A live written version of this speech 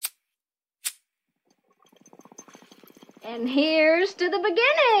And here's to the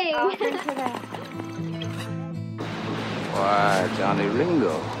beginning. I'll drink to that. Why, Johnny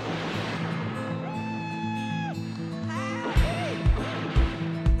Ringo.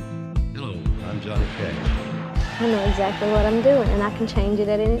 Hello, I'm Johnny Cash. I know exactly what I'm doing, and I can change it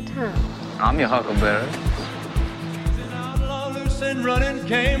at any time. I'm your huckleberry. Outlaw loose and running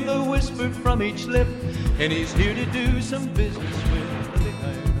came the whisper from each lip, and he's here to do some business with the big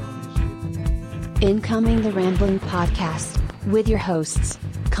iron on his hip. Incoming the Rambling Podcast, with your hosts,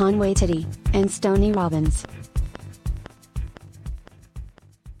 Conway Titty, and Stony Robbins.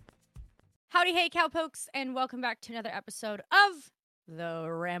 Howdy, hey, cowpokes, and welcome back to another episode of the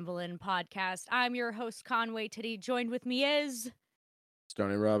Ramblin' Podcast. I'm your host, Conway Titty. Joined with me is...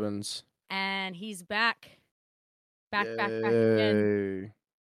 Stony Robbins. And he's back. Back again.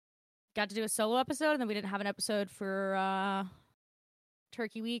 Got to do a solo episode, and then we didn't have an episode for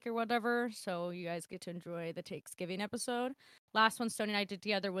Turkey Week or whatever, so you guys get to enjoy the Thanksgiving episode. Last one Stony and I did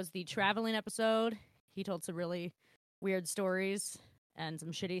together was the traveling episode. He told some really weird stories and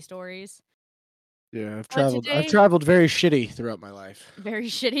some shitty stories. Yeah, I've traveled very shitty throughout my life. Very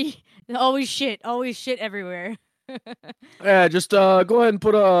shitty. Always shit everywhere. Yeah, just go ahead and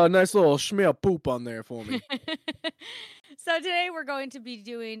put a nice little schmear poop on there for me. So today we're going to be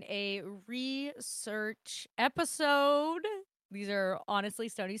doing a research episode. These are honestly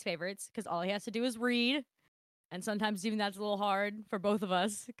Stoney's favorites because all he has to do is read. And sometimes even that's a little hard for both of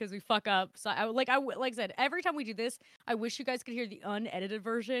us because we fuck up. So like I said, every time we do this, I wish you guys could hear the unedited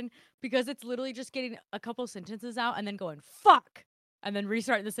version because it's literally just getting a couple sentences out and then going, fuck, and then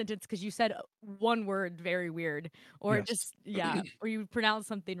restarting the sentence because you said one word very weird or Yes. or you pronounce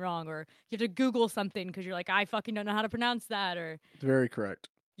something wrong or you have to Google something because you're like, I fucking don't know how to pronounce that, or Very correct.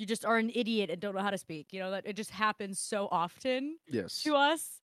 you just are an idiot and don't know how to speak. You know, that it just happens so often Yes. to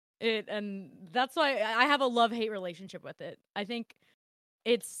us. And that's why I have a love-hate relationship with it. I think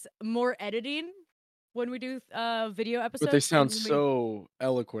it's more editing when we do video episodes. But they sound than when so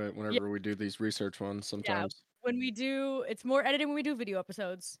eloquent whenever we do these research ones sometimes. when we do, it's more editing when we do video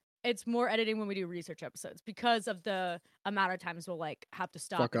episodes. It's more editing when we do research episodes because of the amount of times we'll like have to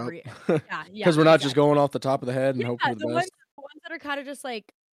stop. Fuck and up. yeah, Because we're not just going off the top of the head and hoping for the ones, best. the ones that are kind of just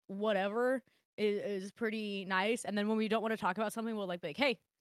like whatever is pretty nice. And then when we don't want to talk about something, we'll like be like, hey,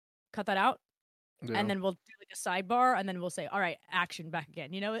 cut that out. Yeah. And then we'll do like a sidebar, and then we'll say, all right, action, back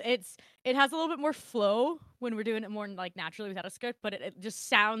again. You know, it has a little bit more flow when we're doing it more like naturally without a script, but it just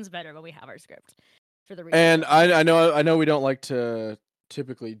sounds better when we have our script for the reason. And I know we don't like to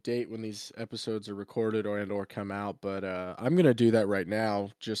typically date when these episodes are recorded or come out, but I'm gonna do that right now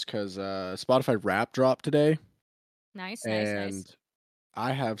just because Spotify Rap dropped today. Nice.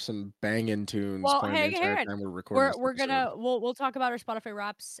 I have some banging tunes Well, playing hey, the entire Aaron, time we're recording. we're gonna we'll talk about our Spotify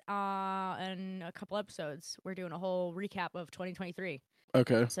Wraps in a couple episodes. We're doing a whole recap of 2023.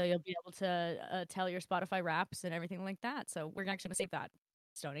 Okay. So you'll be able to tell your Spotify Wraps and everything like that. So we're actually gonna save that,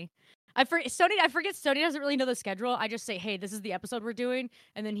 Stony. I forget Stony doesn't really know the schedule. I just say, hey, this is the episode we're doing,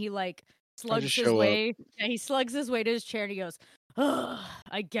 and then he like slugs his way. Yeah, he slugs his way to his chair and he goes, "Ugh,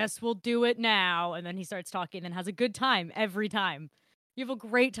 I guess we'll do it now." And then he starts talking and has a good time every time. You have a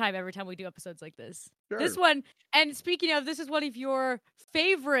great time every time we do episodes like this. Sure. This one, and speaking of, this is one of your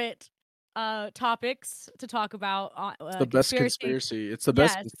favorite topics to talk about. It's the best conspiracy. It's the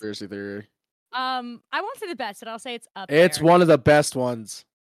best conspiracy theory. I won't say the best, but I'll say it's up It's there. one of the best ones.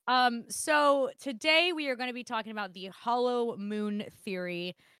 So today we are going to be talking about the hollow moon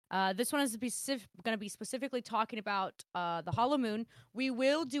theory. This one is going to be specifically talking about the hollow moon. We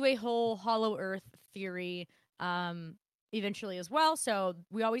will do a whole hollow earth theory eventually as well. So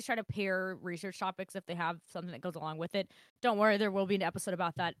we always try to pair research topics if they have something that goes along with it. Don't worry, there will be an episode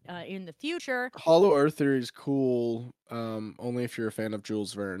about that in the future. Hollow Earth theory is cool, only if you're a fan of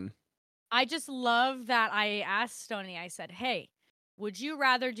Jules Verne. I just love that I asked Stony, I said, hey, would you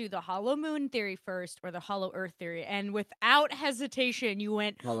rather do the hollow moon theory first or the hollow earth theory? And without hesitation, you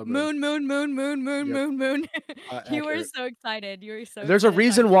went moon. You were so excited. There's a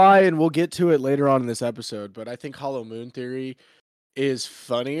reason why, and we'll get to it later on in this episode, but I think hollow moon theory is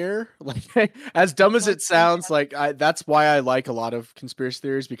funnier. Like, as dumb as it sounds, like that's why I like a lot of conspiracy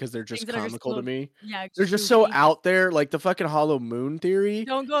theories, because they're just comical to me. Yeah, they're just so out there. Like the fucking hollow moon theory.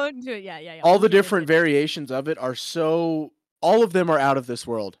 Don't go into it. Yeah. All the different variations of it are so... All of them are out of this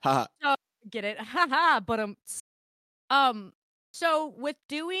world. Haha. So, get it? Haha. But so with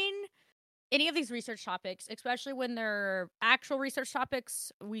doing any of these research topics, especially when they're actual research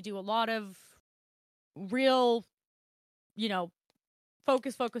topics, we do a lot of real,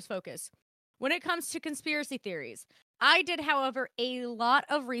 focus. When it comes to conspiracy theories, I did, however, a lot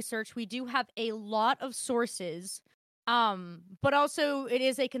of research. We do have a lot of sources But also it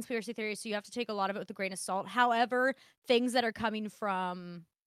is a conspiracy theory, so you have to take a lot of it with a grain of salt. However, things that are coming from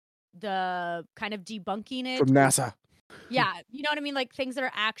the kind of debunking it, From NASA. yeah, you know what I mean? Like things that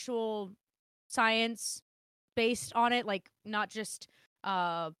are actual science based on it, like not just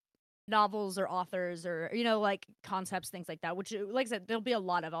novels or authors or like concepts, things like that. Which, like I said, there'll be a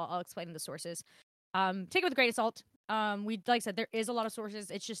lot of. I'll explain the sources. Take it with a grain of salt. Like I said, there is a lot of sources.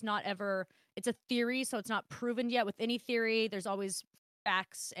 It's just not ever. It's a theory, so it's not proven yet. With any theory, there's always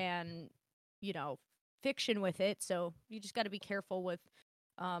facts and fiction with it. So you just got to be careful with.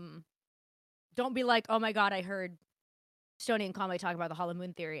 Don't be like, oh my god, I heard Stoney and Conway talk about the Hollow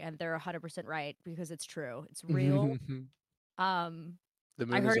Moon theory, and they're 100% right because it's true. It's real. The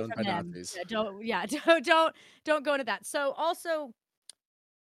moon I is heard it owned from by them. Nazis. Don't go into that. So also,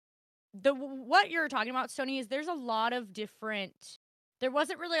 what you're talking about, Stoney, is there's a lot of different. There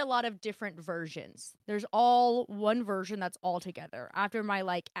wasn't really a lot of different versions. There's all one version that's all together. After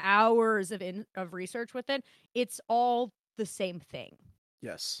my hours of research with it, it's all the same thing.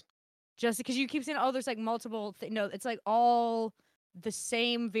 Yes. Just because you keep saying, oh, there's multiple no, it's all the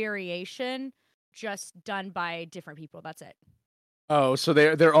same variation, just done by different people. That's it. Oh, so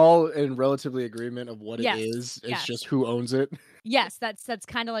they're all in relatively agreement of what Yes, it is. It's yes. just who owns it. Yes, that's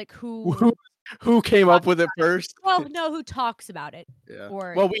kind of like who Who came up with it first? well, no, who talks about it. Yeah.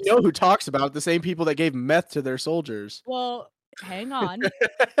 Or Well, we know who talks about it, the same people that gave meth to their soldiers. well, hang on.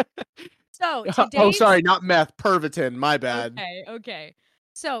 So Oh, today's sorry, not meth, Pervitin. My bad. Okay.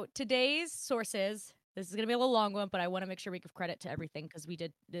 So today's sources, this is gonna be a little long one, but I want to make sure we give credit to everything because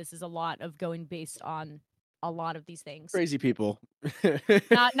this is a lot of going based on a lot of these things. Crazy people.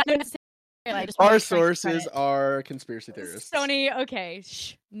 Not necessarily. I just wanna Our give sources credit. are conspiracy theorists. Sony, okay.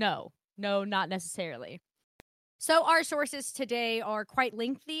 No, not necessarily. So our sources today are quite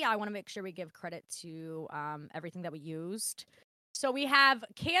lengthy. I want to make sure we give credit to everything that we used. So we have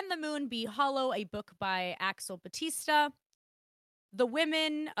Can the Moon Be Hollow, a book by Axel Batista. The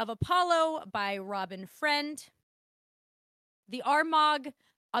Women of Apollo by Robin Friend. The Armagh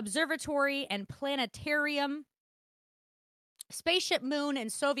Observatory and Planetarium. Spaceship Moon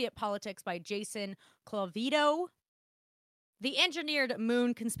and Soviet Politics by Jason Clovido. The Engineered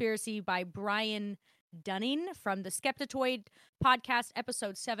Moon Conspiracy by Brian Dunning from the Skeptoid podcast,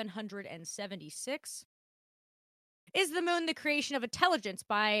 episode 776. Is the Moon the Creation of Intelligence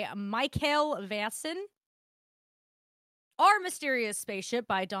by Michael Vassin. Our Mysterious Spaceship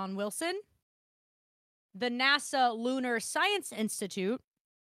by Don Wilson. The NASA Lunar Science Institute.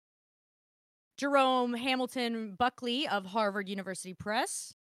 Jerome Hamilton Buckley of Harvard University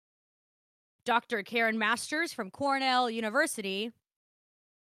Press. Dr. Karen Masters from Cornell University.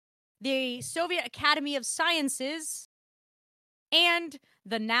 The Soviet Academy of Sciences. And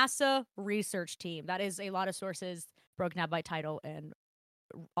the NASA Research Team. That is a lot of sources broken out by title and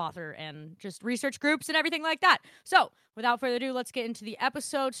author and just research groups and everything like that. So, without further ado, let's get into the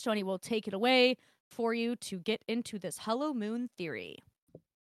episode. Stoney will take it away for you to get into this Hollow Moon theory.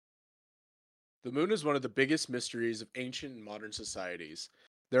 The moon is one of the biggest mysteries of ancient and modern societies.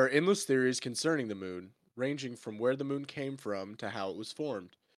 There are endless theories concerning the moon, ranging from where the moon came from to how it was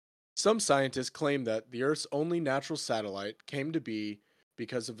formed. Some scientists claim that the Earth's only natural satellite came to be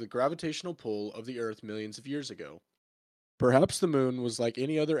because of the gravitational pull of the Earth millions of years ago. Perhaps the moon was like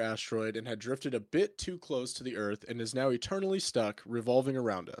any other asteroid and had drifted a bit too close to the Earth and is now eternally stuck, revolving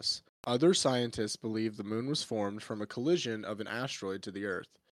around us. Other scientists believe the moon was formed from a collision of an asteroid to the Earth.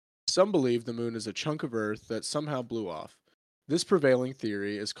 Some believe the moon is a chunk of Earth that somehow blew off. This prevailing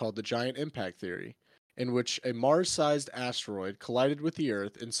theory is called the giant impact theory, in which a Mars-sized asteroid collided with the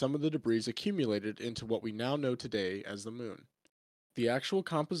Earth and some of the debris accumulated into what we now know today as the moon. The actual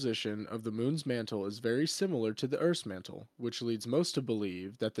composition of the moon's mantle is very similar to the Earth's mantle, which leads most to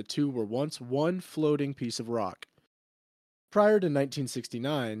believe that the two were once one floating piece of rock. Prior to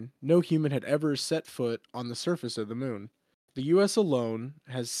 1969, no human had ever set foot on the surface of the moon. The U.S. alone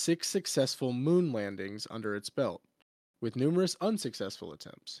has 6 successful moon landings under its belt, with numerous unsuccessful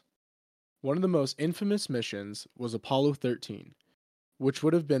attempts. One of the most infamous missions was Apollo 13, which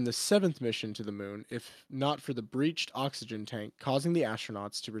would have been the 7th mission to the moon if not for the breached oxygen tank causing the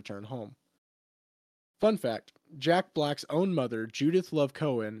astronauts to return home. Fun fact, Jack Black's own mother, Judith Love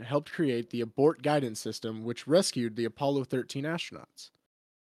Cohen, helped create the abort guidance system which rescued the Apollo 13 astronauts.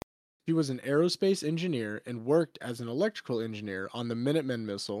 She was an aerospace engineer and worked as an electrical engineer on the Minuteman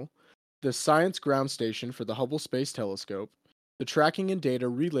missile, the Science Ground Station for the Hubble Space Telescope, the Tracking and Data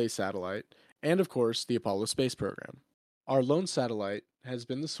Relay Satellite, and of course, the Apollo space program. Our lone satellite has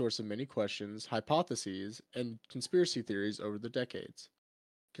been the source of many questions, hypotheses, and conspiracy theories over the decades.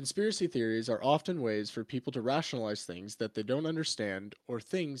 Conspiracy theories are often ways for people to rationalize things that they don't understand or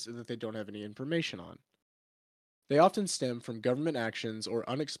things that they don't have any information on. They often stem from government actions or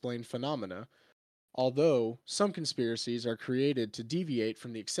unexplained phenomena, although some conspiracies are created to deviate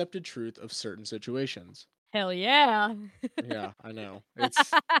from the accepted truth of certain situations. Hell yeah. Yeah, I know.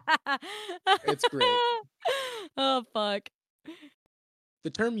 It's great. Oh fuck. The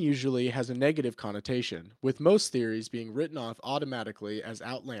term usually has a negative connotation, with most theories being written off automatically as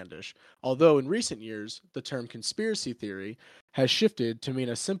outlandish, although in recent years, the term conspiracy theory has shifted to mean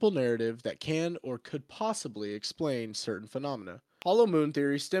a simple narrative that can or could possibly explain certain phenomena. Hollow moon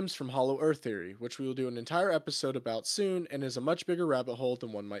theory stems from hollow earth theory, which we will do an entire episode about soon and is a much bigger rabbit hole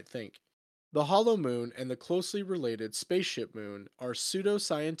than one might think. The hollow moon and the closely related spaceship moon are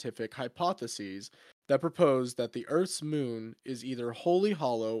pseudoscientific hypotheses that propose that the Earth's moon is either wholly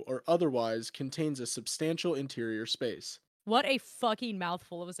hollow or otherwise contains a substantial interior space. What a fucking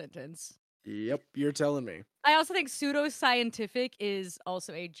mouthful of a sentence. Yep, you're telling me. I also think pseudoscientific is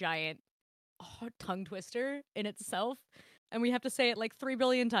also a giant tongue twister in itself. And we have to say it like 3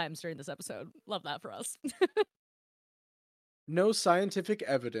 billion times during this episode. Love that for us. No scientific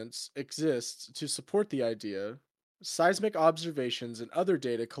evidence exists to support the idea. Seismic observations and other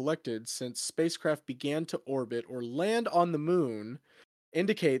data collected since spacecraft began to orbit or land on the moon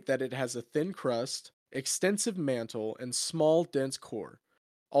indicate that it has a thin crust, extensive mantle, and small, dense core,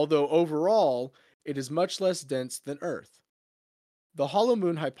 although overall it is much less dense than Earth. The hollow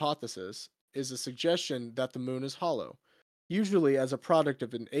moon hypothesis is a suggestion that the moon is hollow, usually as a product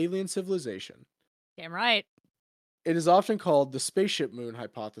of an alien civilization. Damn right. It is often called the spaceship moon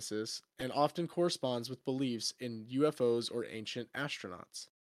hypothesis and often corresponds with beliefs in UFOs or ancient astronauts.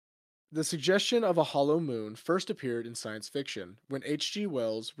 The suggestion of a hollow moon first appeared in science fiction when H.G.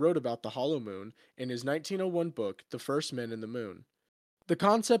 Wells wrote about the hollow moon in his 1901 book, The First Men in the Moon. The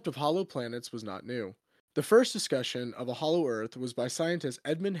concept of hollow planets was not new. The first discussion of a hollow Earth was by scientist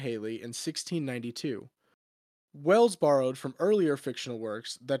Edmund Halley in 1692. Wells borrowed from earlier fictional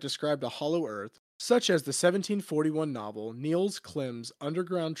works that described a hollow Earth, such as the 1741 novel Niels Klim's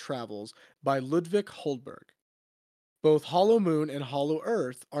Underground Travels by Ludwig Holberg. Both hollow moon and hollow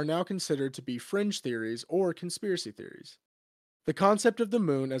Earth are now considered to be fringe theories or conspiracy theories. The concept of the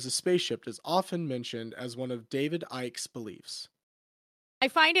moon as a spaceship is often mentioned as one of David Icke's beliefs. I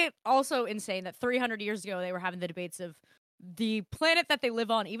find it also insane that 300 years ago they were having the debates of the planet that they live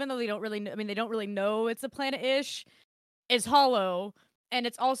on, even though they don't really know it's a planet-ish, is hollow. And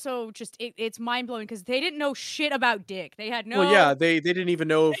it's also just, it's mind-blowing because they didn't know shit about Dick. They had no... Well, yeah, they didn't even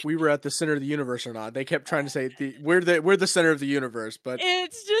know if we were at the center of the universe or not. They kept trying to say, we're the center of the universe, but...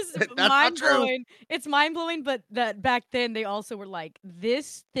 It's just mind-blowing. It's mind-blowing, but that back then they also were like,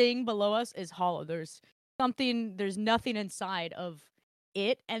 this thing below us is hollow. There's nothing inside of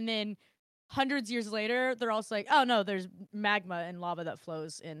it. And then hundreds of years later, they're also like, oh no, there's magma and lava that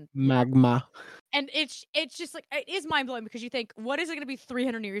flows in. Magma. And it's just like, it is mind-blowing because you think, what is it going to be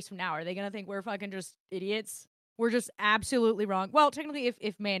 300 years from now? Are they going to think we're fucking just idiots? We're just absolutely wrong. Well, technically,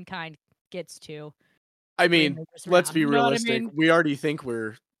 if mankind gets to. I mean, let's be realistic. I mean? We already think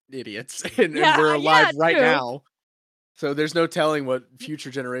we're idiots and we're alive right now. So there's no telling what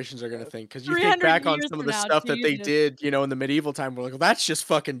future generations are going to think. Because you think back on some of the stuff that they did, in the medieval time, we're like, well, that's just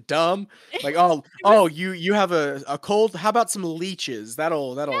fucking dumb. Like, you have a cold. How about some leeches?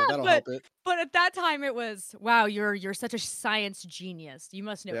 That'll help it. But at that time, it was, wow, you're such a science genius. You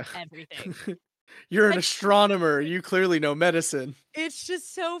must know everything. You're an astronomer. You clearly know medicine. It's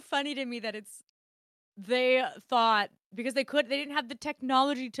just so funny to me that they thought because they didn't have the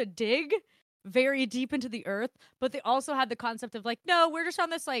technology to dig very deep into the earth, but they also had the concept of like, no, we're just on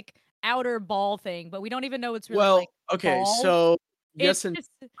this like outer ball thing, but we don't even know it's really so yes, it's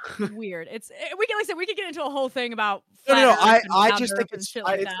just weird. We could get into a whole thing about I just think it's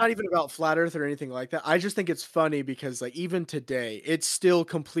not even about flat earth or anything like that. I just think it's funny because like even today it's still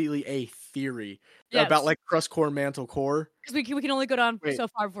completely a theory about like crust core, mantle core. Because we can only go down so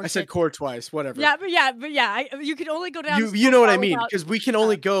far before I said core twice, whatever. Yeah, but you can only go down. You know what I mean? Because we can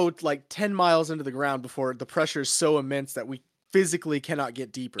only go like 10 miles into the ground before the pressure is so immense that we physically cannot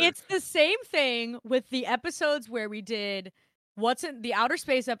get deeper. It's the same thing with the episodes where we did what's in the outer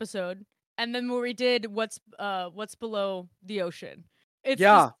space episode, and then where we did what's below the ocean. It's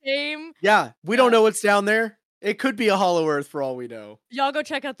the same. Yeah, we don't know what's down there. It could be a hollow earth for all we know. Y'all go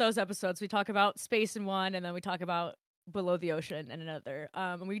check out those episodes. We talk about space in one, and then we talk about below the ocean and another.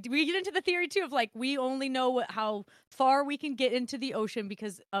 And we get into the theory too of like we only know how far we can get into the ocean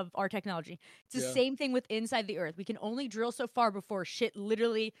because of our technology. It's the Yeah. same thing with inside the earth. We can only drill so far before shit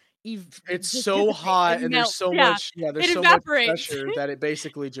literally It's just so dissipates hot and and melts. there's so Yeah, much there's it so much evaporates. pressure that it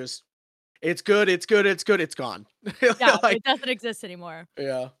basically just it's good, it's good, it's good, it's gone. Yeah, Like, it doesn't exist anymore.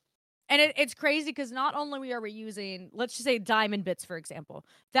 yeah. And it's crazy because not only are we using, let's just say diamond bits, for example.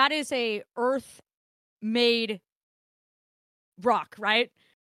 That is a earth-made rock, right?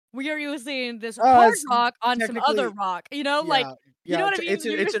 We are using this hard It's rock on some other technically rock, you know? Like, yeah. you know Yeah, what I mean? it's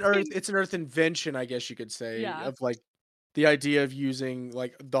You're it's an earth invention, I guess you could say, Yeah. of like the idea of using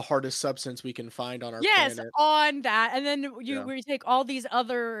like the hardest substance we can find on our Yes, planet. on that. And then Yeah. we take all these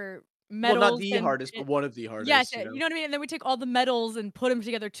other Well, metals not the and hardest, but one of the hardest, yes, you you know. know what I mean? And then we take all the metals and put them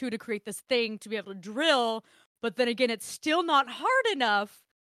together too to create this thing to be able to drill. But then again, it's still not hard enough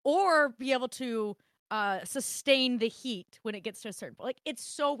or be able to sustain the heat when it gets to a certain point. Like, it's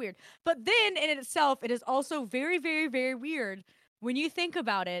so weird. But then in itself, it is also very, very, very weird when you think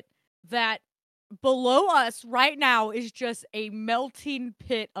about it that below us right now is just a melting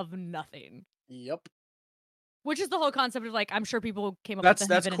pit of nothing. Yep. Which is the whole concept of like I'm sure people came up That's with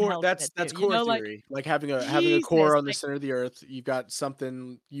the heaven and core hell that's shit too, core you know, like theory. Like having a Jesus, core on the like center of the earth. You've got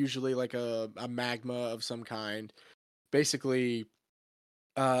something usually like a magma of some kind. Basically,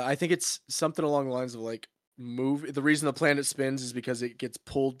 I think it's something along the lines of like the reason the planet spins is because it gets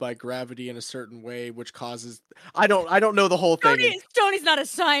pulled by gravity in a certain way, which causes I don't know the whole thing. And Stoney's not a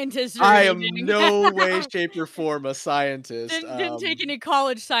scientist or I am anything. no way, shape, or form a scientist. Didn't take any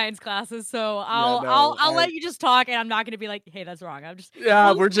college science classes, so Yeah, I'll no, I'll let you just talk, and I'm not gonna be like, hey, that's wrong. I'm just yeah,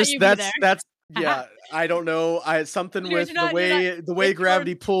 I'll we're let just you be there. that's yeah. I don't know. Something Anyways, with you're not- the way it's your-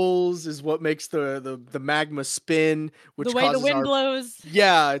 gravity pulls is what makes the magma spin, which the way the causes wind our blows.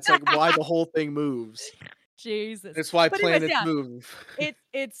 yeah. It's like why the whole thing moves. Jesus. It's why But anyways, planets yeah, move.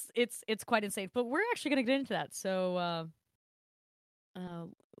 it's quite insane. But we're actually gonna get into that. So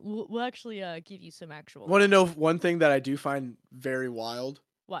we'll actually give you some actual Want to know one thing that I do find very wild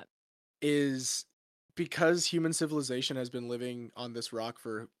what? is because human civilization has been living on this rock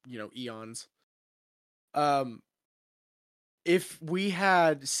for eons. If we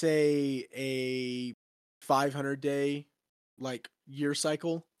had say a 500 day like year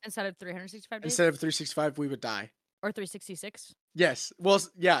cycle Instead of 365 days instead of 365, we would die. or 366. Yes. Well,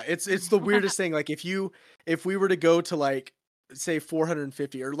 yeah, it's the weirdest thing. Like if we were to go to like say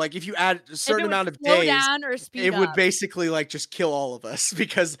 450, or like if you add a certain amount of slow days, down or speed it would up. basically like just kill all of us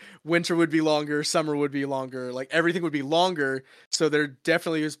because winter would be longer, summer would be longer, like everything would be longer. So there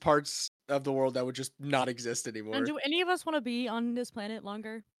definitely is parts of the world that would just not exist anymore. And do any of us want to be on this planet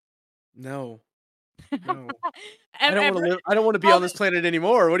longer? No. No. I And don't want to live. I don't want to be on this planet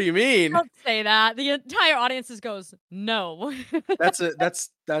anymore. What do you mean? Don't say that. The entire audience just goes, no. That's a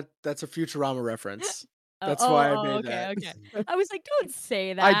Futurama reference. That's Oh, why I oh, made okay, that. okay. I was like, don't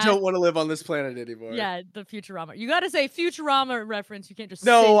say that. I don't want to live on this planet anymore. Yeah, the Futurama. You got to say Futurama reference. You can't just say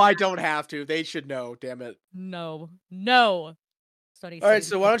No, I that. don't have to. They should know. Damn it. No. All right.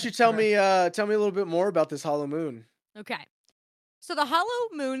 So why don't you tell me a little bit more about this hollow moon? Okay. So the hollow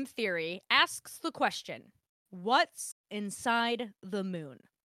moon theory asks the question, what's inside the moon?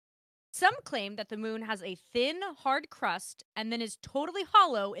 Some claim that the moon has a thin, hard crust and then is totally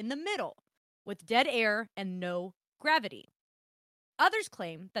hollow in the middle, with dead air and no gravity. Others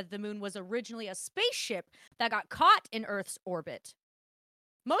claim that the moon was originally a spaceship that got caught in Earth's orbit.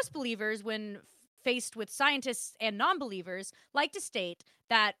 Most believers, when faced with scientists and non-believers, like to state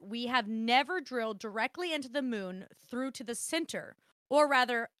that we have never drilled directly into the moon through to the center, or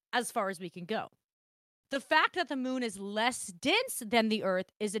rather, as far as we can go. The fact that the moon is less dense than the Earth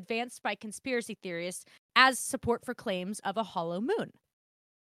is advanced by conspiracy theorists as support for claims of a hollow moon.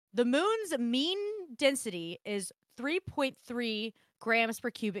 The moon's mean density is 3.3 grams per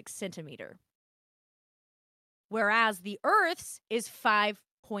cubic centimeter, whereas the Earth's is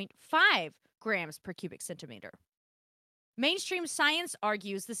 5.5 grams per cubic centimeter. Mainstream science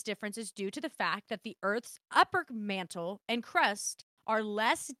argues this difference is due to the fact that the Earth's upper mantle and crust are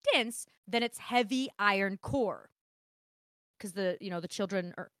less dense than its heavy iron core. Because the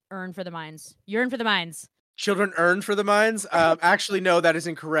children yearn for the mines. Children earn for the mines? Actually, no, that is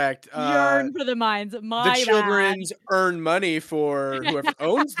incorrect. Yearn for the mines. My the children's earn money for whoever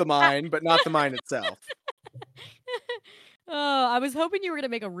owns the mine, but not the mine itself. Oh, I was hoping you were going to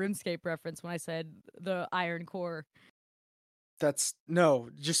make a RuneScape reference when I said the iron core. That's no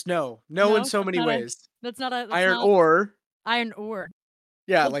No, in so many ways. That's not a Iron ore. Iron ore.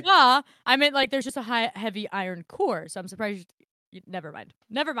 Yeah, Well, like I meant like there's just a heavy iron core, so I'm surprised Never mind.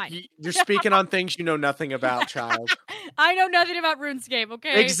 Never mind. You're speaking on things you know nothing about, child. I know nothing about RuneScape,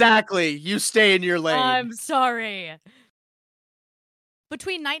 okay? Exactly. You stay in your lane. I'm sorry.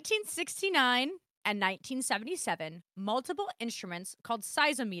 Between 1969 and 1977, multiple instruments called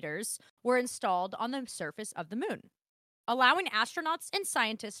seismometers were installed on the surface of the moon, allowing astronauts and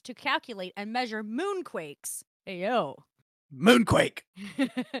scientists to calculate and measure moonquakes. Hey, yo. Moonquake.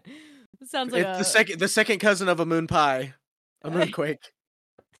 Sounds like It's the second cousin of a moon pie. A moonquake.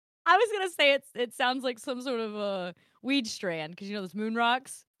 I was gonna say it sounds like some sort of a weed strand, because you know those moon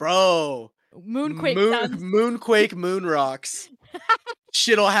rocks? Bro. Moonquake sounds... Moonquake moon rocks.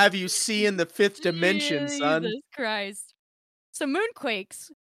 Shit'll have you see in the fifth dimension, son. Jesus Christ. So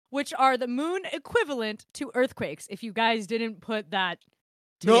moonquakes, which are the moon equivalent to earthquakes, if you guys didn't put that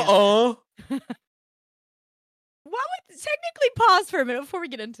together. No. Well, technically pause for a minute before we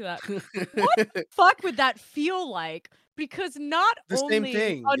get into that. What the fuck would that feel like? Because not the only... same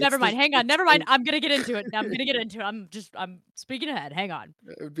thing. Oh, never mind. Hang on. Never mind. I'm gonna get into it. I'm speaking ahead. Hang on.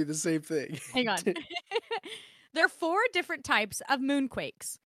 It would be the same thing. Hang on. There are 4 different types of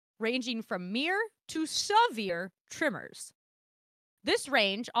moonquakes, ranging from mere to severe tremors. This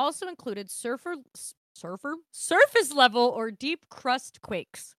range also included surface level or deep crust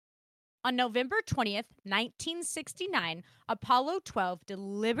quakes. On November 20th, 1969, Apollo 12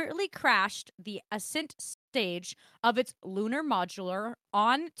 deliberately crashed the ascent stage of its lunar module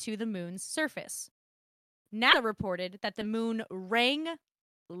onto the moon's surface. NASA reported that the moon rang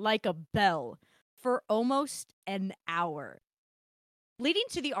like a bell for almost an hour, leading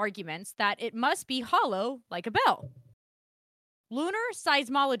to the arguments that it must be hollow like a bell. Lunar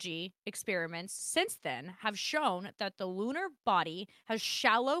seismology experiments since then have shown that the lunar body has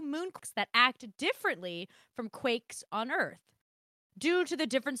shallow moonquakes that act differently from quakes on Earth due to the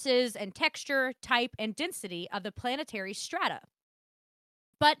differences in texture, type, and density of the planetary strata.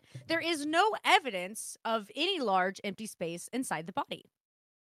 But there is no evidence of any large empty space inside the body.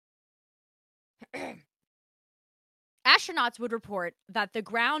 Astronauts would report that the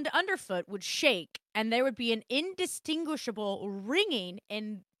ground underfoot would shake and there would be an indistinguishable ringing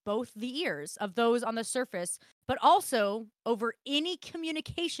in both the ears of those on the surface, but also over any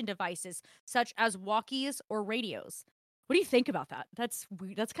communication devices such as walkies or radios. What do you think about that? That's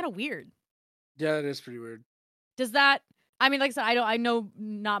kind of weird. Yeah, it is pretty weird. Does that... I mean, like I said, I know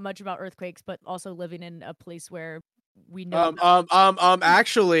not much about earthquakes, but also living in a place where we know...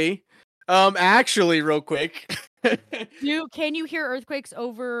 Actually, real quick. Can you hear earthquakes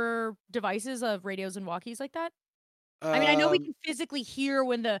over devices of radios and walkies like that? I mean, I know we can physically hear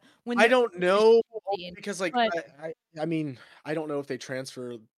when I don't know, because like but... I mean, I don't know if they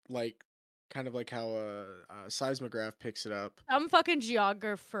transfer like kind of like how a seismograph picks it up. Some fucking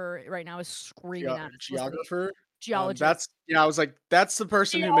geographer right now is screaming at us. Geographer? Geologist. I was like, that's the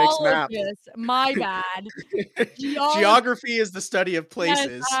person who makes maps. My bad. Geography is the study of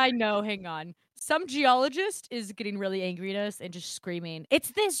places. Yes, I know. Hang on. Some geologist is getting really angry at us and just screaming,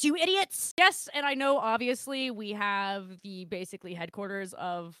 "It's this, you idiots!" Yes, and I know, obviously, we have the basically headquarters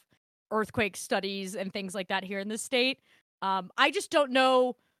of earthquake studies and things like that here in the state. I just don't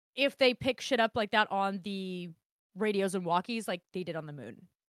know if they pick shit up like that on the radios and walkies like they did on the moon.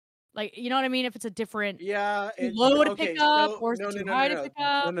 Like, you know what I mean? If it's a different low to pick up or too high to pick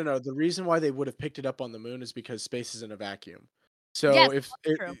up. No. The reason why they would have picked it up on the moon is because space is in a vacuum. So yes,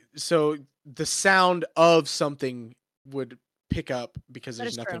 so the sound of something would pick up because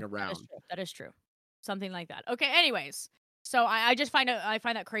there's nothing around. That is true. Something like that. Okay. Anyways, so I just find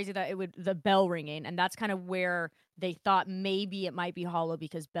that crazy that the bell ringing, and that's kind of where they thought maybe it might be hollow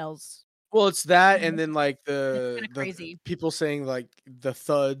because bells. Well, it's that, and then like the crazy people saying like the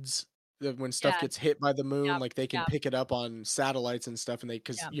thuds when stuff gets hit by the moon, like they can pick it up on satellites and stuff, and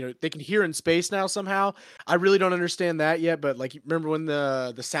because you know they can hear in space now somehow. I really don't understand that yet, but like remember when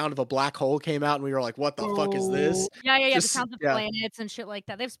the sound of a black hole came out and we were like, "What the fuck is this?" Yeah. The sounds of planets and shit like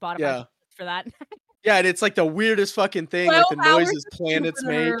that. They've Spotify for that. Yeah, and it's like the weirdest fucking thing, like the noises planets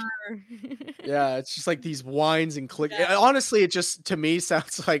make. Yeah, it's just like these whines and clicks. Yeah. Honestly, it just to me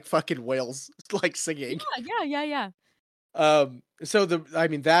sounds like fucking whales like singing. Yeah. So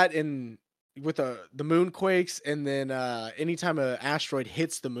that and with the moonquakes, and then anytime an asteroid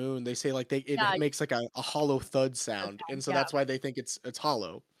hits the moon, they say like it makes like a hollow thud sound, and so that's why they think it's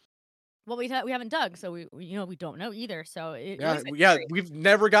hollow. Well, we haven't dug, so we don't know either. So we've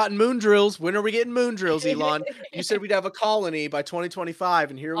never gotten moon drills. When are we getting moon drills, Elon? You said we'd have a colony by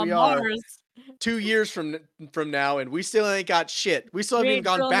 2025, and here we are, Mars. 2 years from now, and we still ain't got shit. We still haven't even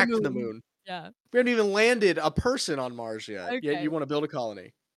gone back to the moon. Yeah, we haven't even landed a person on Mars yet. Okay. Yet you want to build a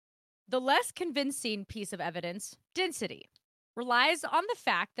colony. The less convincing piece of evidence: density. relies on the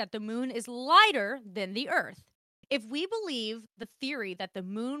fact that the moon is lighter than the Earth. If we believe the theory that the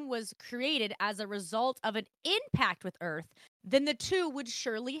moon was created as a result of an impact with Earth, then the two would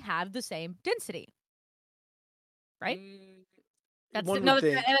surely have the same density. Right? That's One no, would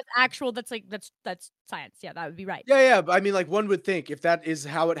think. that's actual. That's science. Yeah, that would be right. Yeah. But I mean, like, one would think if that is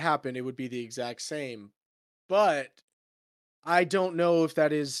how it happened, it would be the exact same. But I don't know if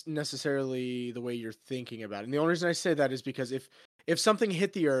that is necessarily the way you're thinking about it. And the only reason I say that is because if something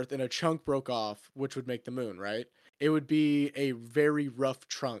hit the Earth and a chunk broke off, which would make the moon, right? It would be a very rough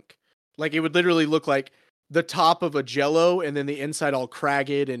chunk. Like, it would literally look like the top of a Jell-O and then the inside all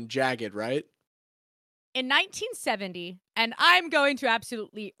cragged and jagged, right? In 1970, and I'm going to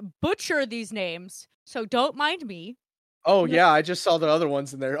absolutely butcher these names, so don't mind me. Oh, yeah, I just saw the other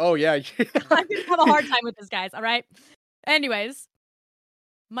ones in there. Oh, yeah. I'm going to have a hard time with this, guys, all right? Anyways,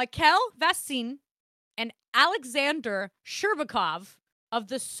 Mikhail Vasin and Alexander Shcherbakov of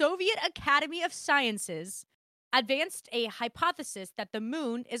the Soviet Academy of Sciences advanced a hypothesis that the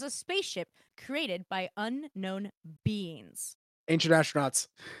moon is a spaceship created by unknown beings. Ancient astronauts.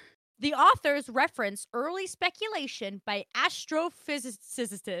 The authors reference early speculation by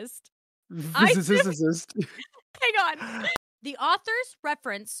astrophysicist. Physicist. Hang on. The authors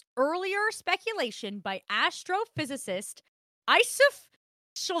reference earlier speculation by astrophysicist Isif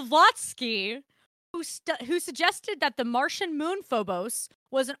Shavatsky, who suggested that the Martian moon Phobos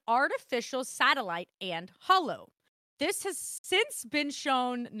was an artificial satellite and hollow. This has since been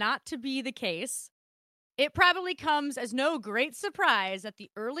shown not to be the case. It probably comes as no great surprise that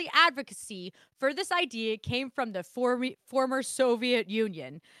the early advocacy for this idea came from the former Soviet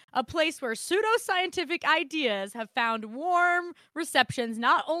Union, a place where pseudoscientific ideas have found warm receptions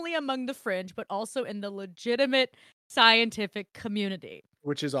not only among the fringe, but also in the legitimate scientific community.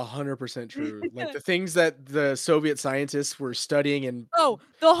 Which is 100% true. Like, the things that the Soviet scientists were studying and the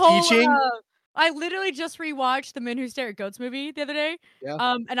whole teaching. I literally just rewatched the Men Who Stare at Goats movie the other day.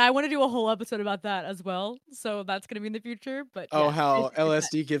 Yeah. And I want to do a whole episode about that as well. So that's going to be in the future. But Oh, yeah, how it's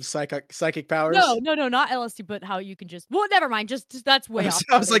LSD gives psychic powers? No, not LSD, but how you can just... Well, never mind. Just that's way off.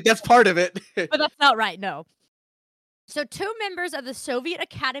 I was like, that's part of it. But that's not right, no. So 2 members of the Soviet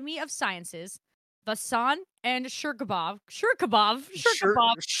Academy of Sciences, Vasan and Shcherbakov. Shirt kebab.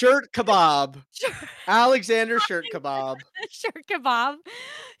 Alexander Shirt kebab. Shcherbakov.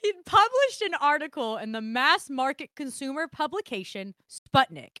 He published an article in the mass market consumer publication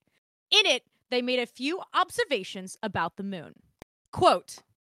Sputnik. In it, they made a few observations about the moon. Quote,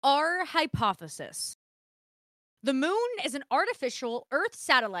 our hypothesis. The moon is an artificial Earth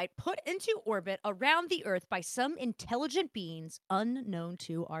satellite put into orbit around the Earth by some intelligent beings unknown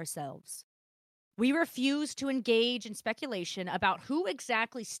to ourselves. We refuse to engage in speculation about who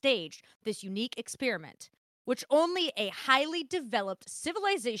exactly staged this unique experiment, which only a highly developed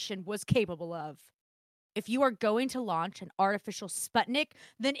civilization was capable of. If you are going to launch an artificial Sputnik,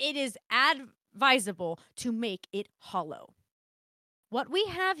 then it is advisable to make it hollow. What we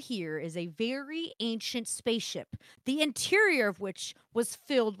have here is a very ancient spaceship, the interior of which was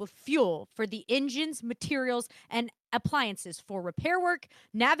filled with fuel for the engines, materials, and appliances for repair work,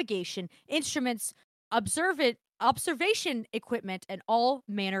 navigation, instruments, observation equipment, and all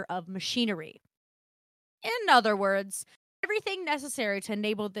manner of machinery. In other words, everything necessary to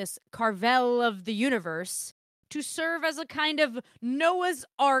enable this Carvel of the universe to serve as a kind of Noah's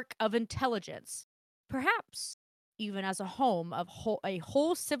Ark of intelligence, perhaps even as a home of a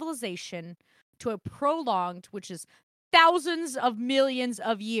whole civilization to a prolonged, which is thousands of millions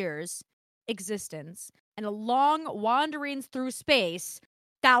of years, existence, and a long wanderings through space,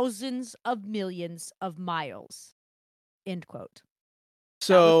 thousands of millions of miles. End quote.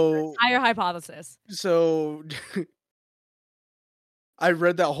 So, entire hypothesis. So, I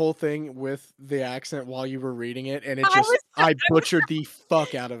read that whole thing with the accent while you were reading it, and I butchered the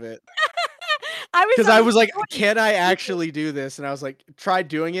fuck out of it. Because I was like, can I actually do this? And I was like, tried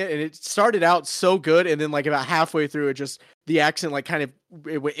doing it, and it started out so good, and then like about halfway through, the accent like kind of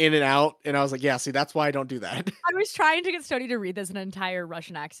it went in and out, and I was like, yeah, see, that's why I don't do that. I was trying to get Stony to read this in an entire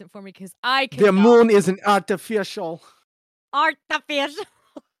Russian accent for me because I could. The moon is an artificial. Artificial.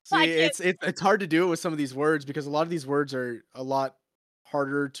 See, it's hard to do it with some of these words because a lot of these words are a lot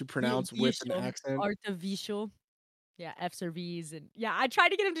harder to pronounce with an accent. Artificial. Yeah, F's or V's. And yeah, I tried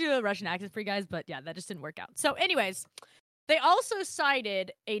to get him to do a Russian accent for you guys, but yeah, that just didn't work out. So anyways, they also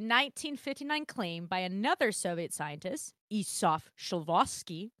cited a 1959 claim by another Soviet scientist, Isif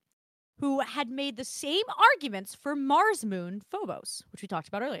Shavatsky, who had made the same arguments for Mars moon Phobos, which we talked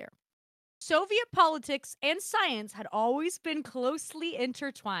about earlier. Soviet politics and science had always been closely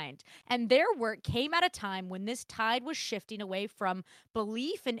intertwined, and their work came at a time when this tide was shifting away from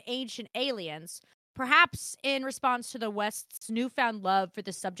belief in ancient aliens, perhaps in response to the West's newfound love for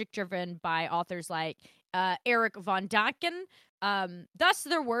the subject driven by authors like Eric von Däniken. Thus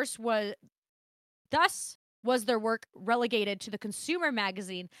was their work relegated to the consumer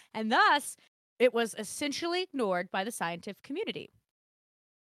magazine, and thus it was essentially ignored by the scientific community.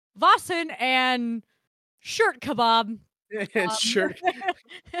 Vossen and Shirt Kebab. Sure.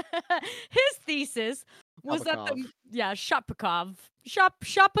 His thesis was that Shapakov.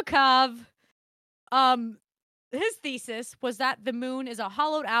 Shapakov. His thesis was that the moon is a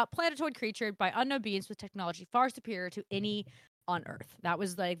hollowed out planetoid creature by unknown beings with technology far superior to any on Earth. That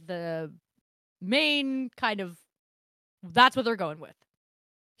was like the main kind of, that's what they're going with.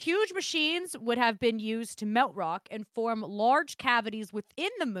 Huge machines would have been used to melt rock and form large cavities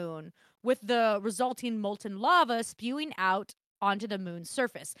within the moon, with the resulting molten lava spewing out onto the moon's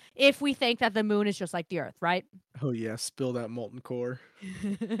surface. If we think that the moon is just like the Earth, right? Oh yeah, spill that molten core.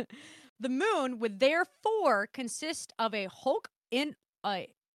 The moon would therefore consist of a Hulk in a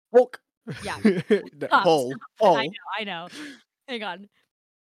Hulk. Yeah. Hole. I know. Hang on.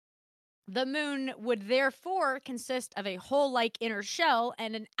 The moon would therefore consist of a hole-like inner shell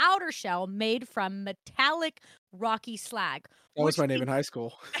and an outer shell made from metallic rocky slag. That was my name in high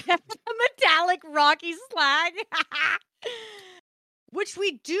school. Metallic rocky slag. Which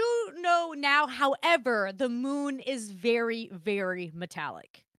we do know now, however, the moon is very, very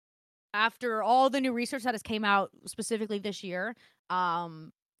metallic. After all the new research that has came out specifically this year,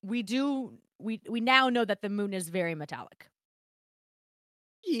 we now know that the moon is very metallic.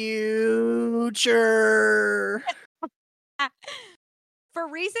 Future. For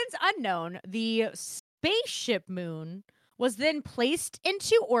reasons unknown, the spaceship moon was then placed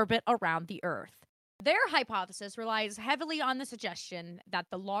into orbit around the Earth. Their hypothesis relies heavily on the suggestion that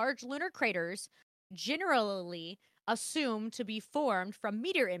the large lunar craters, generally assumed to be formed from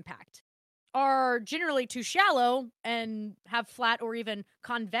meteor impact, are generally too shallow and have flat or even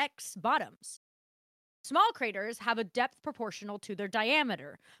convex bottoms. Small craters have a depth proportional to their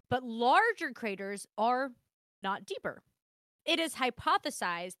diameter, but larger craters are not deeper. It is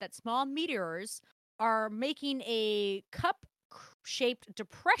hypothesized that small meteors are making a cup-shaped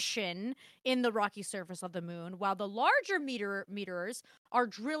depression in the rocky surface of the moon, while the larger meteors are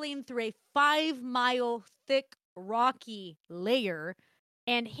drilling through a 5-mile thick rocky layer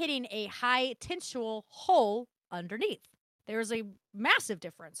and hitting a high-potential hole underneath. There's a massive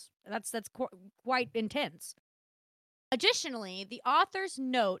difference. That's quite intense. Additionally, the authors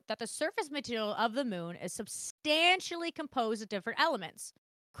note that the surface material of the moon is substantially composed of different elements: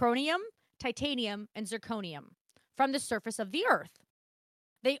 chromium, titanium, and zirconium, from the surface of the Earth.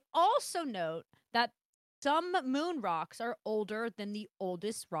 They also note that some moon rocks are older than the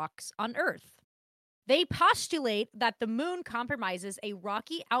oldest rocks on Earth. They postulate that the moon comprises a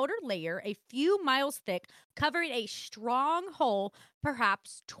rocky outer layer a few miles thick, covering a strong hole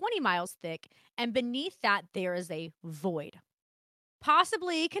perhaps 20 miles thick, and beneath that there is a void,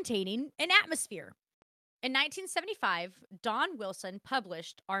 possibly containing an atmosphere. In 1975, Don Wilson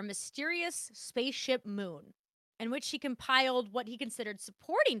published Our Mysterious Spaceship Moon, in which he compiled what he considered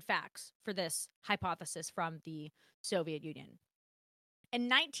supporting facts for this hypothesis from the Soviet Union. In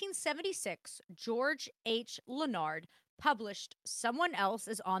 1976, George H. Leonard published Someone Else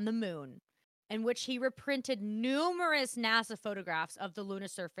is on the Moon, in which he reprinted numerous NASA photographs of the lunar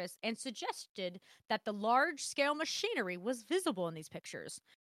surface and suggested that the large-scale machinery was visible in these pictures.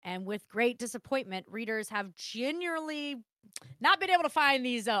 And with great disappointment, readers have genuinely not been able to find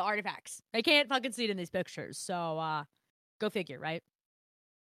these artifacts. They can't fucking see it in these pictures. So, go figure, right?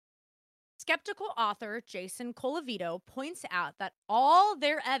 Skeptical author Jason Colavito points out that all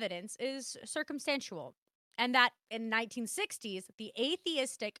their evidence is circumstantial, and that in 1960s, the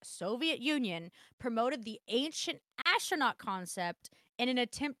atheistic Soviet Union promoted the ancient astronaut concept in an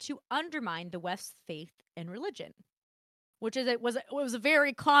attempt to undermine the West's faith and religion, which was a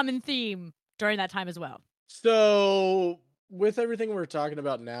very common theme during that time as well. So, with everything we're talking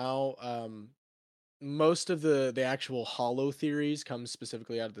about now, most of the actual hollow theories come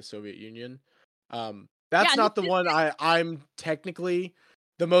specifically out of the Soviet Union. That's not the one I'm technically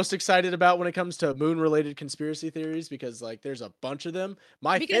the most excited about when it comes to moon-related conspiracy theories, because like there's a bunch of them.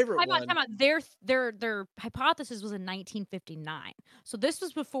 My favorite one. Time out. Their hypothesis was in 1959, so this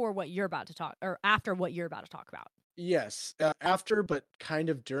was before what you're about to talk, or after what you're about to talk about. Yes, after, but kind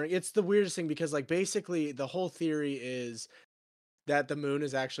of during. It's the weirdest thing because like basically the whole theory is that the moon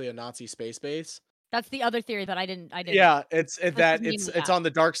is actually a Nazi space base. That's the other theory that I didn't. Yeah, it's That's that mainly it's that. on the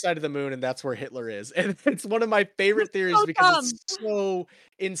dark side of the moon, and that's where Hitler is. And it's one of my favorite theories so because dumb. it's so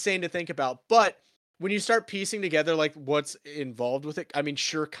insane to think about. But when you start piecing together like what's involved with it, I mean,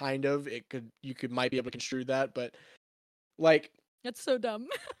 sure, kind of, you might be able to construe that, but like, That's so dumb.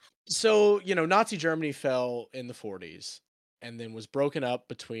 so Nazi Germany fell in the 40s, and then was broken up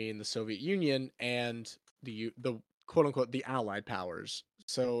between the Soviet Union and the quote unquote the Allied powers.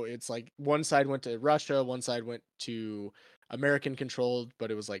 So it's like one side went to Russia, one side went to American controlled,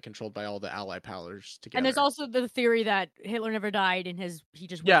 but it was like controlled by all the Allied powers together. And there's also the theory that Hitler never died and he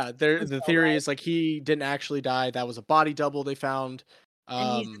just went yeah, to the Brazil, theory right? is like he didn't actually die. That was a body double they found.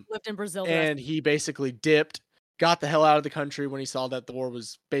 And he just lived in Brazil. The rest And he basically dipped, got the hell out of the country when he saw that the war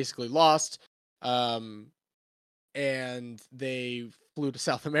was basically lost. And they flew to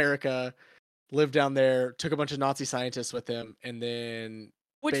South America, lived down there, took a bunch of Nazi scientists with him, and then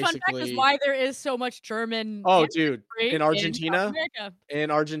Which fun fact is basically why there is so much German oh, ancestry dude, in South Argentina, America.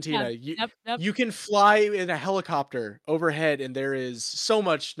 you Yep. you can fly in a helicopter overhead, and there is so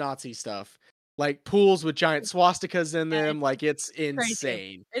much Nazi stuff, like pools with giant swastikas in Yeah, them. Like, it's crazy.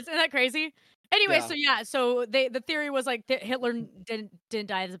 insane. Isn't that crazy? Anyway, Yeah. so the theory was like that Hitler didn't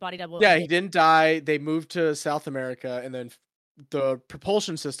die as a body double. Yeah, he didn't die. They moved to South America, and then the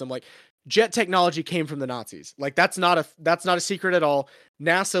propulsion system, like jet technology, came from the Nazis. Like, that's not a secret at all.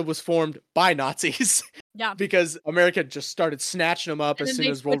 NASA was formed by Nazis. Yeah. Because America just started snatching them up And as then soon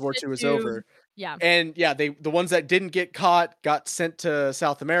they as World War switched II it was to- over. Yeah. And yeah, the ones that didn't get caught got sent to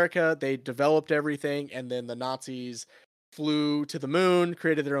South America. They developed everything, and then the Nazis flew to the moon,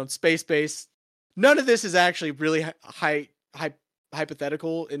 created their own space base. None of this is actually really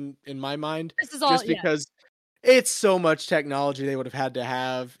hypothetical in my mind. This is all just because it's so much technology they would have had to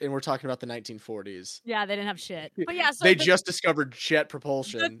have, and we're talking about the 1940s. Yeah, they didn't have shit. But yeah, so they just discovered jet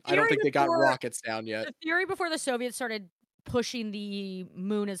propulsion. I don't theory think they got before- rockets down yet. the theory before the Soviets started pushing the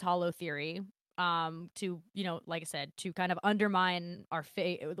moon is hollow theory, to like I said, to kind of undermine our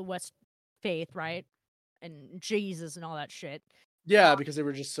faith, the West faith, right, and Jesus and all that shit. Yeah, because they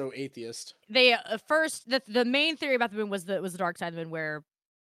were just so atheist. They first the main theory about the moon was the dark side of the moon, where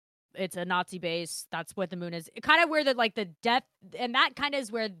it's a Nazi base. That's what the moon is. Kind of where the death, and that kind of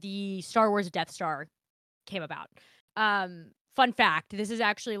is where the Star Wars Death Star came about. Fun fact: this is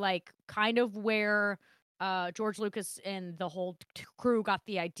actually like kind of where George Lucas and the whole crew got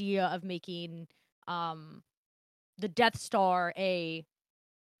the idea of making the Death Star a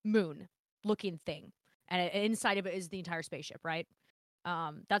moon-looking thing, and inside of it is the entire spaceship, right?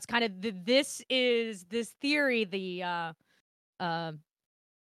 That's kind of this theory, the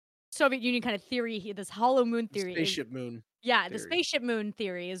Soviet Union kind of theory, this hollow moon theory. Spaceship moon. Yeah, theory. the spaceship moon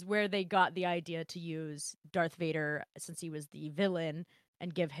theory is where they got the idea to use Darth Vader, since he was the villain,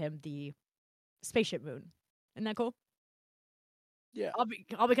 and give him the spaceship moon. Isn't that cool? Yeah.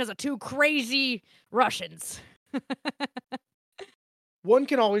 All because of two crazy Russians. One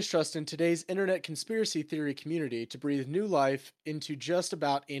can always trust in today's internet conspiracy theory community to breathe new life into just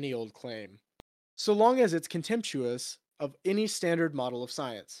about any old claim, so long as it's contemptuous of any standard model of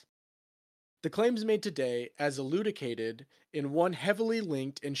science. The claims made today, as elucidated in one heavily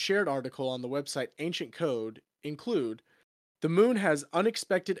linked and shared article on the website Ancient Code, include: the moon has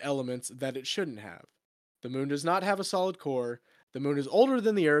unexpected elements that it shouldn't have. The moon does not have a solid core. The moon is older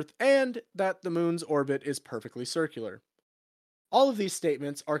than the Earth, and that the moon's orbit is perfectly circular. All of these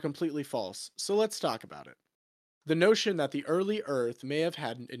statements are completely false, so let's talk about it. The notion that the early Earth may have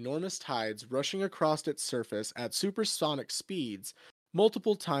had enormous tides rushing across its surface at supersonic speeds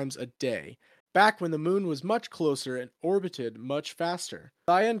multiple times a day, back when the moon was much closer and orbited much faster.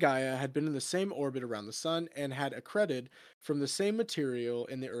 Gaia and Gaia had been in the same orbit around the sun and had accreted from the same material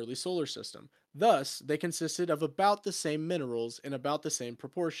in the early solar system. Thus, they consisted of about the same minerals in about the same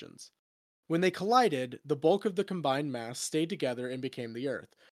proportions. When they collided, the bulk of the combined mass stayed together and became the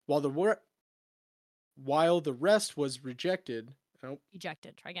Earth, while the rest was rejected.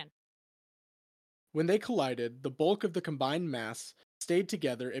 Ejected. Try again. When they collided, the bulk of the combined mass stayed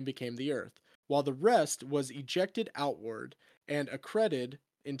together and became the Earth, while the rest was ejected outward and accreted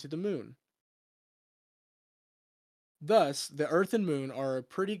into the moon. Thus, the Earth and Moon are a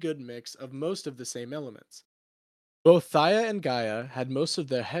pretty good mix of most of the same elements. Both Theia and Gaia had most of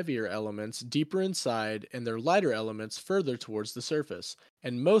the heavier elements deeper inside and their lighter elements further towards the surface,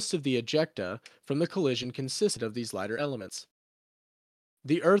 and most of the ejecta from the collision consisted of these lighter elements.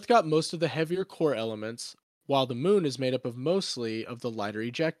 The Earth got most of the heavier core elements, while the Moon is made up of mostly of the lighter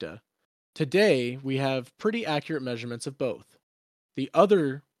ejecta. Today, we have pretty accurate measurements of both. The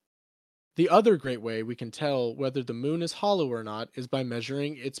other The other great way we can tell whether the moon is hollow or not is by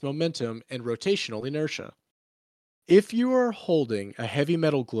measuring its momentum and rotational inertia. If you are holding a heavy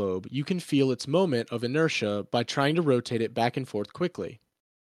metal globe, you can feel its moment of inertia by trying to rotate it back and forth quickly.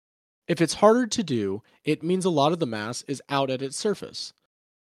 If it's harder to do, it means a lot of the mass is out at its surface.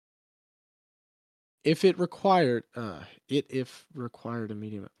 If required a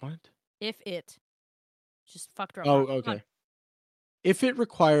medium, what? If it just fucked her up. Oh, Come on. okay. If it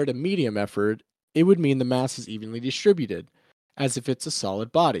required a medium effort, it would mean the mass is evenly distributed, as if it's a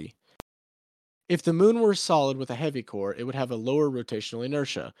solid body. If the moon were solid with a heavy core, it would have a lower rotational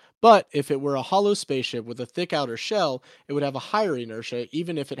inertia. But if it were a hollow spaceship with a thick outer shell, it would have a higher inertia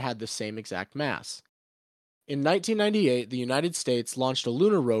even if it had the same exact mass. In 1998, the United States launched a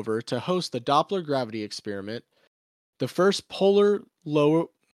lunar rover to host the Doppler gravity experiment, the first polar low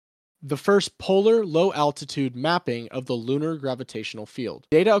altitude mapping of the lunar gravitational field.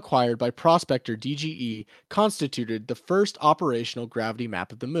 Data acquired by Prospector DGE constituted the first operational gravity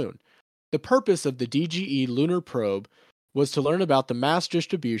map of the moon. The purpose of the DGE lunar probe was to learn about the mass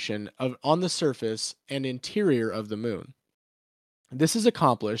distribution on the surface and interior of the moon. This is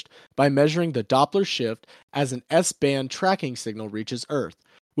accomplished by measuring the Doppler shift as an S-band tracking signal reaches Earth,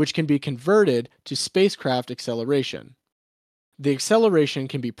 which can be converted to spacecraft acceleration. The acceleration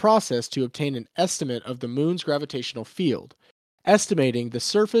can be processed to obtain an estimate of the moon's gravitational field. Estimating the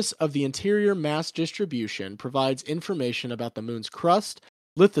surface of the interior mass distribution provides information about the moon's crust,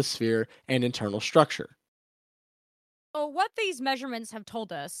 lithosphere, and internal structure. So what these measurements have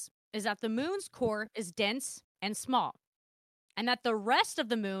told us is that the moon's core is dense and small, and that the rest of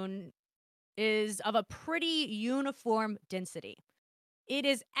the moon is of a pretty uniform density. It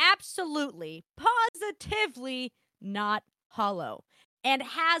is absolutely, positively not hollow, and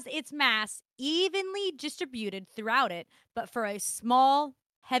has its mass evenly distributed throughout it, but for a small,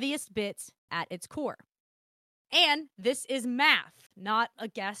 heaviest bits at its core. And this is math, not a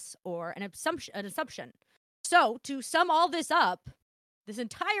guess or an assumption. So, to sum all this up, this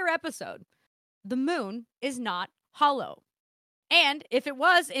entire episode, the moon is not hollow. And if it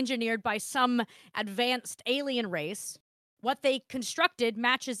was engineered by some advanced alien race, what they constructed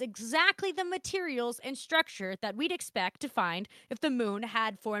matches exactly the materials and structure that we'd expect to find if the moon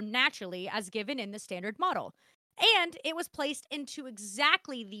had formed naturally as given in the standard model. And it was placed into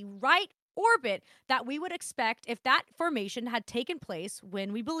exactly the right orbit that we would expect if that formation had taken place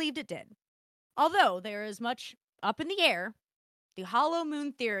when we believed it did. Although there is much up in the air, the hollow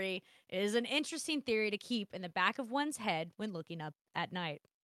moon theory is an interesting theory to keep in the back of one's head when looking up at night.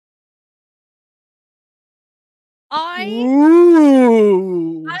 Ooh.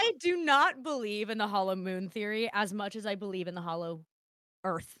 I do not believe in the hollow moon theory as much as I believe in the hollow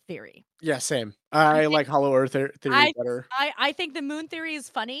Earth theory. Yeah, same. I like Hollow Earth theory better. I think the moon theory is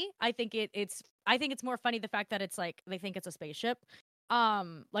funny. I think it's more funny the fact that it's like they think it's a spaceship.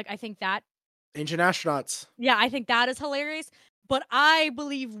 Like I think that Ancient astronauts. Yeah, I think that is hilarious. But I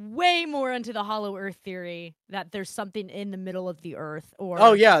believe way more into the hollow Earth theory that there's something in the middle of the Earth. Or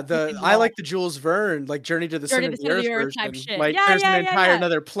Oh yeah, I like the Jules Verne, like Journey to the Center of the Earth Earth type version. shit. Like Yeah, there's yeah, an yeah, entire yeah.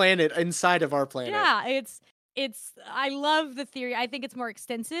 another planet inside of our planet. Yeah, it's I love the theory. I think it's more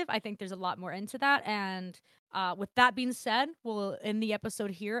extensive. I think there's a lot more into that. And with that being said, we'll end the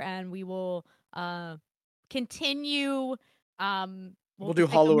episode here and we will continue. We'll do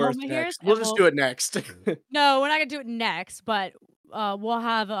Hollow Earth next. We'll just do it next. No, we're not gonna do it next, but we'll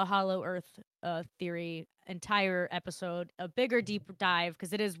have a Hollow Earth theory entire episode, a bigger deep dive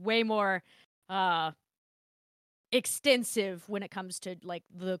because it is way more extensive when it comes to like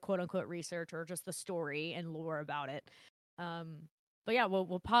the quote unquote research or just the story and lore about it. But yeah,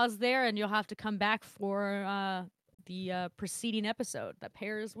 we'll pause there and you'll have to come back for the preceding episode that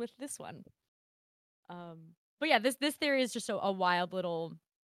pairs with this one. But yeah, this theory is just a wild little.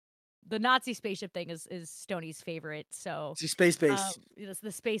 The Nazi spaceship thing is Stoney's favorite. So it's space base.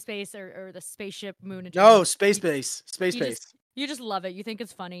 The space base or the spaceship moon. No, space base. Space base. You just love it. You think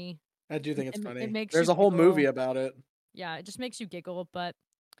it's funny. I do think it's funny. It makes There's you a whole giggle. movie about it. Yeah, it just makes you giggle. But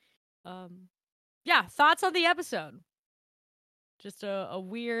yeah, thoughts on the episode? Just a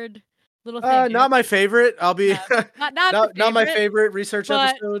weird little thing. Not my favorite. I'll be not my favorite research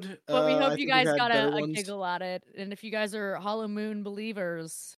episode. But we hope I you think guys we've had got better a ones. giggle at it. And if you guys are Hollow Moon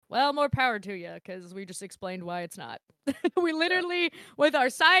believers, well, more power to you, because we just explained why it's not. We literally, with our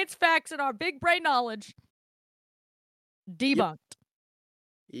science facts and our big brain knowledge, debunked.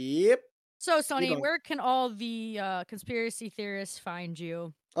 Yep. So, Sony, Debunked. where can all the conspiracy theorists find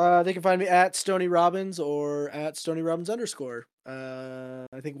you? They can find me at Stony Robbins or at Stony Robbins _.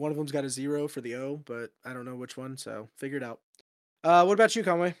 I think one of them's got a 0 for the O, but I don't know which one, so figure it out. What about you,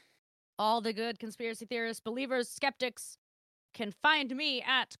 Conway? all the good conspiracy theorists, believers, skeptics can find me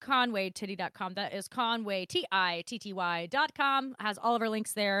at conwaytitty.com. That is Conway, TITTY.com. Has all of our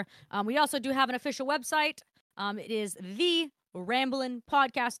links there. We also do have an official website. It is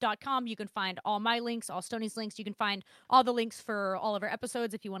theRamblinPodcast.com. You can find all my links, all Stoney's links. You can find all the links for all of our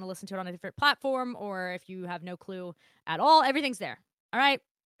episodes if you want to listen to it on a different platform or if you have no clue at all. Everything's there. All right?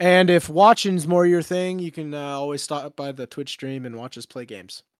 And if watching's more your thing, you can always stop by the Twitch stream and watch us play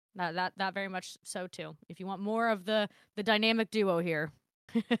games. That very much so too. If you want more of the dynamic duo here,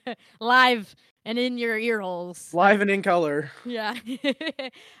 live and in your ear holes, Live and in color. yeah.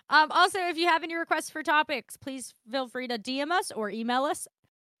 Also, if you have any requests for topics, please feel free to DM us or email us.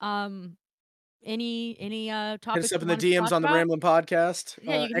 Any Hit topics us up in you the want us to DMs talk on the about? Ramblin' Podcast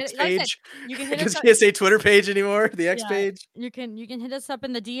Yeah, you can X hit, like I said, page. you can hit Because us up. can't say Twitter page anymore. The X Yeah. page. You can hit us up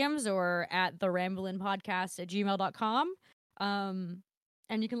in the DMs or at the ramblinpodcast@gmail.com.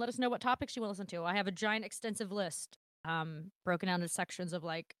 And you can let us know what topics you want to listen to. I have a giant extensive list, broken down into sections of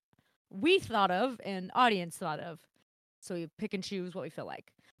like we thought of and audience thought of. So we pick and choose what we feel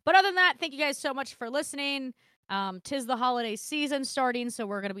like. But other than that, thank you guys so much for listening. 'Tis the holiday season starting, so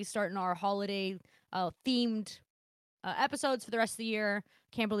we're gonna be starting our holiday themed episodes for the rest of the year.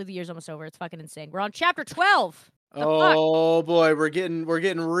 Can't believe the year's almost over. It's fucking insane. We're on chapter 12. The fuck? Oh boy, we're getting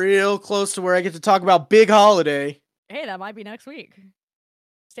real close to where I get to talk about Big Holiday. Hey, that might be next week.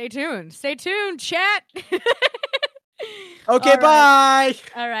 Stay tuned. Stay tuned, chat. Okay, All right. bye.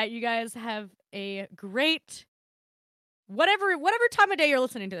 All right, you guys have a great whatever time of day you're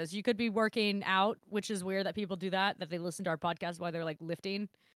listening to this. You could be working out, which is weird that people do that they listen to our podcast while they're like lifting.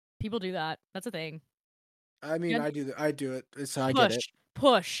 People do that. That's a thing. I mean, Yeah. I do it. I get it.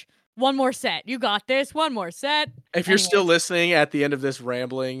 Push. One more set. You got this. One more set. If you're still Anyway. listening at the end of this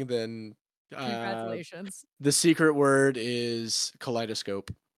rambling, then Congratulations. the secret word is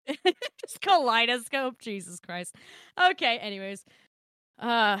kaleidoscope. It's kaleidoscope. Jesus Christ. Okay, anyways.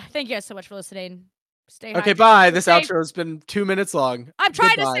 Thank you guys so much for listening. Stay Okay, hydrated. bye. This Stay- outro has been 2 minutes long. I'm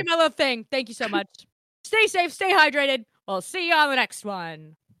trying to Goodbye. say my little thing. Thank you so much. Stay safe, stay hydrated. We'll see you on the next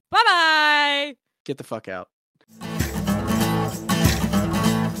one. Bye-bye. Get the fuck out.